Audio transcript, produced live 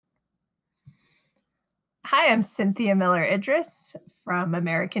Hi, I'm Cynthia Miller Idris from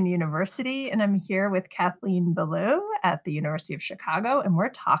American University, and I'm here with Kathleen Belew at the University of Chicago, and we're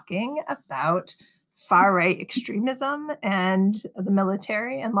talking about far right extremism and the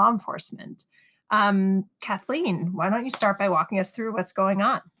military and law enforcement. Kathleen, why don't you start by walking us through what's going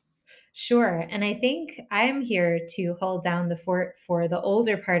on? Sure. And I think I'm here to hold down the fort for the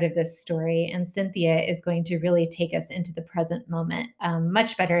older part of this story, and Cynthia is going to really take us into the present moment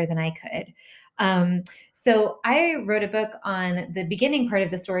much better than I could. Um, so I wrote a book on the beginning part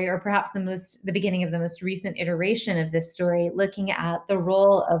of the story, or perhaps the beginning of the most recent iteration of this story, looking at the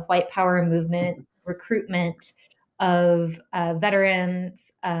role of white power movement recruitment of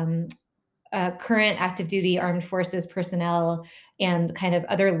veterans, current active duty armed forces personnel and kind of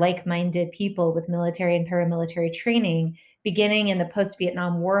other like-minded people with military and paramilitary training beginning in the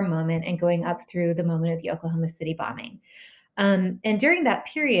post-Vietnam War moment and going up through the moment of the Oklahoma City bombing. And during that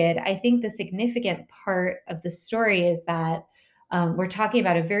period, I think the significant part of the story is that we're talking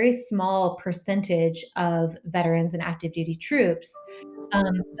about a very small percentage of veterans and active duty troops. But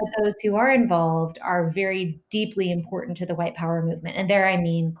those who are involved are very deeply important to the white power movement. And there I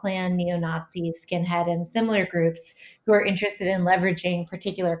mean Klan, neo Nazis, skinhead, and similar groups who are interested in leveraging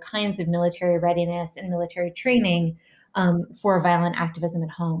particular kinds of military readiness and military training for violent activism at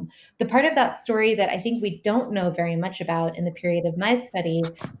home. The part of that story that I think we don't know very much about in the period of my study and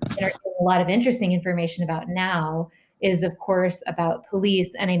are getting a lot of interesting information about now is, of course, about police.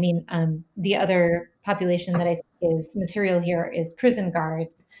 And I mean, the other population that I think is material here is prison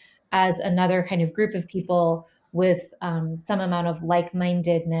guards as another kind of group of people with some amount of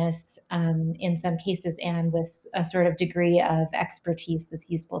like-mindedness in some cases and with a sort of degree of expertise that's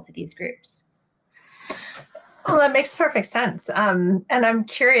useful to these groups. Well, that makes perfect sense. And I'm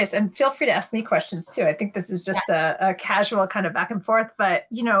curious, and feel free to ask me questions too. I think this is just a casual kind of back and forth. But,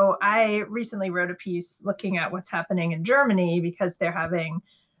 I recently wrote a piece looking at what's happening in Germany because they're having,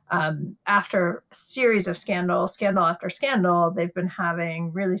 after a series of scandal after scandal, they've been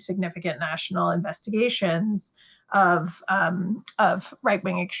having really significant national investigations of right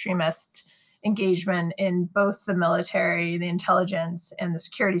wing extremist engagement in both the military, the intelligence, and the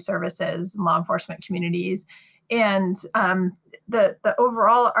security services and law enforcement communities. And the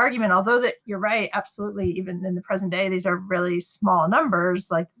overall argument, although that you're right, absolutely, even in the present day, these are really small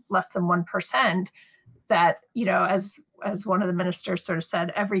numbers, like less than 1%. That as one of the ministers sort of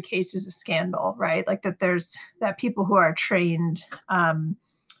said, every case is a scandal, right? Like that people who are trained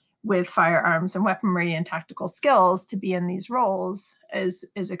with firearms and weaponry and tactical skills to be in these roles is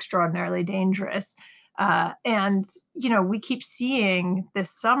extraordinarily dangerous. And we keep seeing this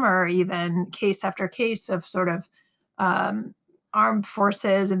summer even case after case of sort of armed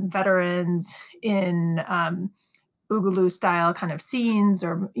forces and veterans in Boogaloo style kind of scenes,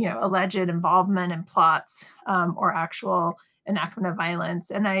 or alleged involvement in plots, or actual enactment of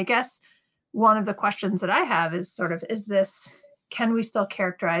violence. And I guess one of the questions that I have is sort of, can we still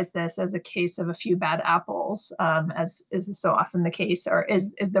characterize this as a case of a few bad apples, as is so often the case, or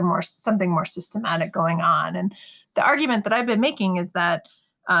is there something more systematic going on? And the argument that I've been making is that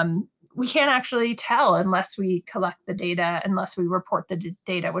we can't actually tell unless we collect the data, unless we report the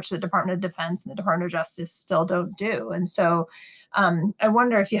data, which the Department of Defense and the Department of Justice still don't do. And so I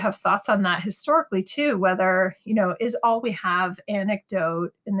wonder if you have thoughts on that historically too, whether, is all we have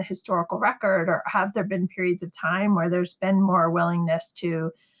anecdote in the historical record, or have there been periods of time where there's been more willingness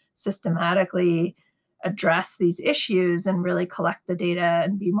to systematically address these issues and really collect the data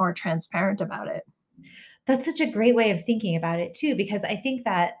and be more transparent about it? That's such a great way of thinking about it too, because I think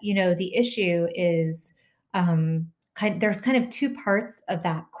that, the issue is there's kind of two parts of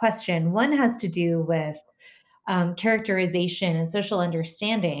that question. One has to do with characterization and social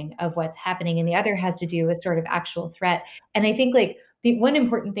understanding of what's happening, and the other has to do with sort of actual threat. And I think like the one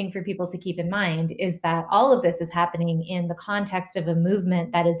important thing for people to keep in mind is that all of this is happening in the context of a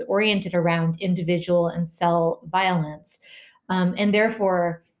movement that is oriented around individual and cell violence. And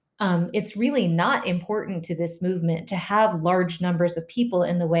therefore, it's really not important to this movement to have large numbers of people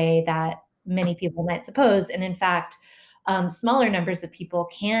in the way that many people might suppose. And in fact, smaller numbers of people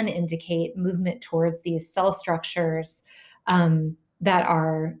can indicate movement towards these cell structures that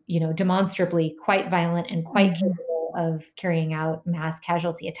are, demonstrably quite violent and quite Mm-hmm. capable of carrying out mass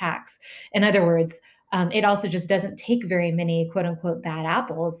casualty attacks. In other words, it also just doesn't take very many quote unquote bad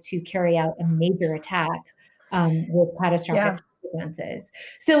apples to carry out a major attack with catastrophic Yeah, consequences.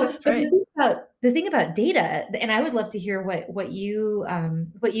 So that's right. the thing about data, and I would love to hear what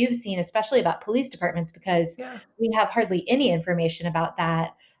you've seen, especially about police departments, because Yeah. we have hardly any information about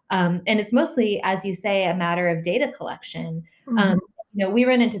that. And it's mostly, as you say, a matter of data collection. Mm-hmm. we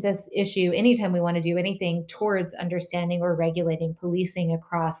run into this issue anytime we want to do anything towards understanding or regulating policing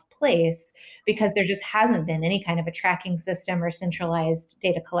across place, because there just hasn't been any kind of a tracking system or centralized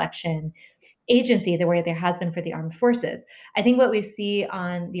data collection agency the way there has been for the armed forces. I think what we see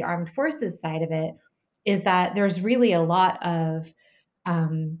on the armed forces side of it is that there's really a lot of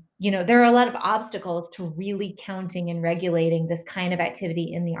there are a lot of obstacles to really counting and regulating this kind of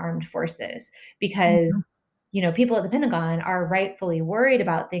activity in the armed forces, because Mhm. people at the Pentagon are rightfully worried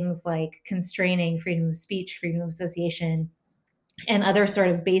about things like constraining freedom of speech, freedom of association, and other sort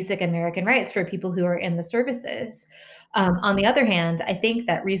of basic American rights for people who are in the services. On the other hand, I think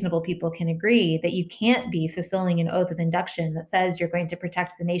that reasonable people can agree that you can't be fulfilling an oath of induction that says you're going to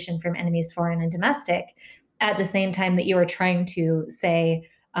protect the nation from enemies, foreign and domestic, at the same time that you are trying to, say,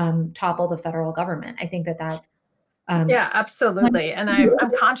 topple the federal government. I think that that's Yeah, absolutely. And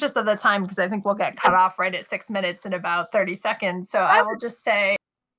I'm conscious of the time because I think we'll get cut off right at 6 minutes in about 30 seconds. So I will just say